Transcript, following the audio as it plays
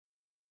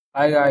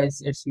Hi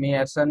guys, it's me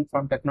Asan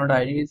from Techno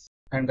Diaries,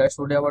 and guys,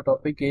 today our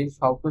topic is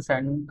how to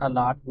send a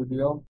large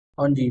video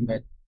on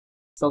Gmail.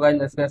 So guys,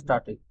 let's get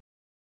started.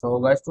 So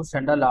guys, to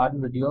send a large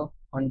video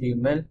on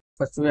Gmail,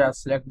 first we have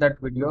select that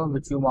video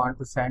which you want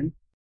to send.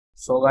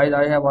 So guys,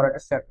 I have already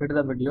selected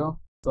the video,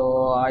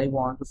 so I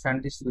want to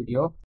send this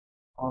video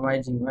on my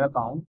Gmail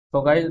account.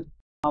 So guys,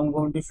 I'm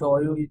going to show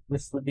you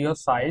this video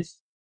size.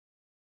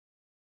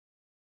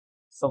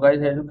 So guys,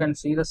 as you can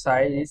see, the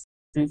size is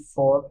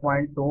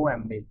 34.2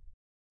 MB.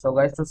 So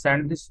guys, to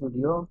send this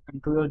video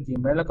into your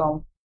Gmail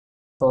account,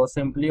 so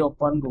simply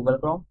open Google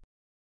Chrome,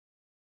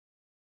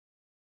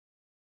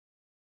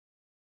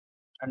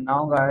 and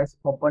now guys,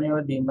 open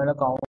your Gmail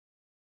account.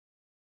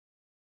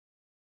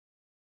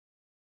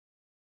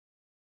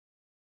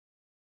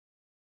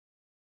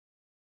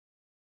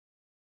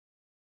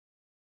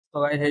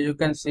 So guys, here you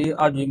can see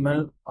our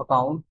Gmail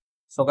account.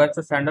 So guys,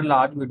 to send a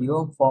large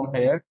video from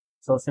here,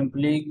 so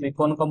simply click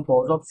on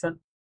compose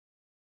option,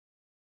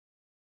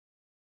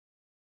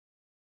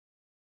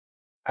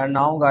 and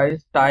now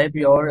guys, type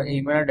your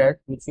email address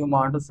which you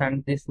want to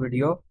send this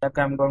video. Like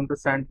I'm going to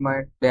send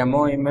my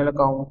demo email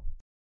account.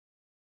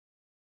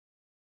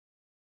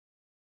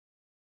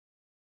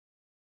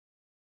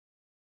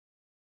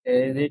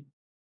 Here is it.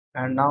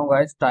 And now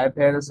guys, type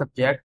here the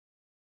subject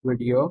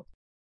video.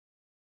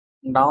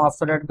 Now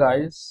after that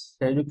guys,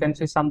 here you can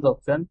see some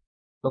option.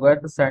 So guys,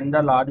 to send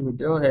a large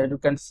video, here you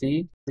can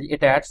see the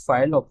attach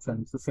file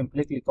option. So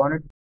simply click on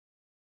it,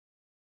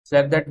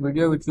 select that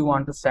video which you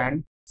want to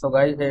send. So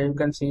guys, here you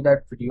can see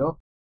that video.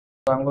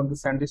 So I'm going to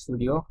send this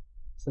video.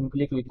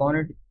 Simply click on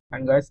it,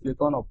 and guys, click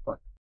on open.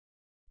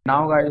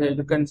 Now guys, here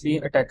you can see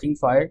attaching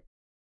file,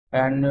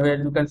 and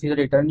here you can see the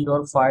return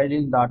your file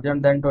is larger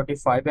than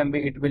 25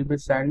 MB. It will be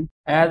sent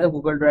as a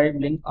Google Drive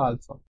link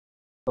also.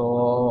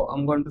 So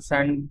I'm going to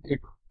send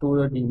it to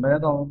your Gmail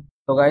account.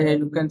 So guys, here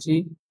you can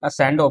see a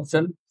send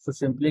option. So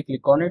simply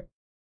click on it.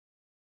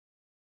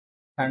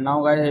 And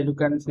now guys, here you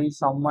can see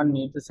someone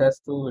needs access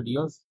to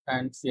videos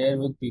and share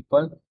with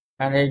people.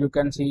 And here you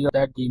can see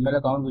that Gmail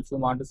account which you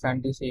want to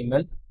send this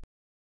email.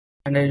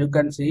 And here you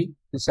can see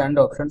the send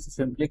option. So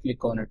simply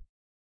click on it.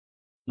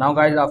 Now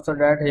guys, after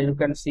that, here you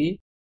can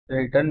see the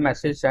return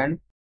message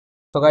send.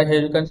 So guys,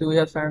 here you can see we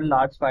have sent a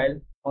large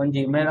file on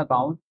Gmail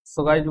account.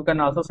 So guys, you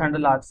can also send a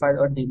large file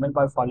on Gmail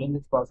by following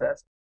this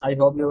process. I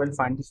hope you will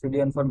find this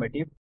video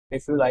informative.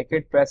 If you like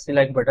it, press the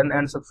like button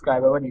and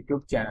subscribe our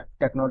YouTube channel,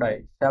 Techno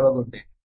Diaries. Have a good day.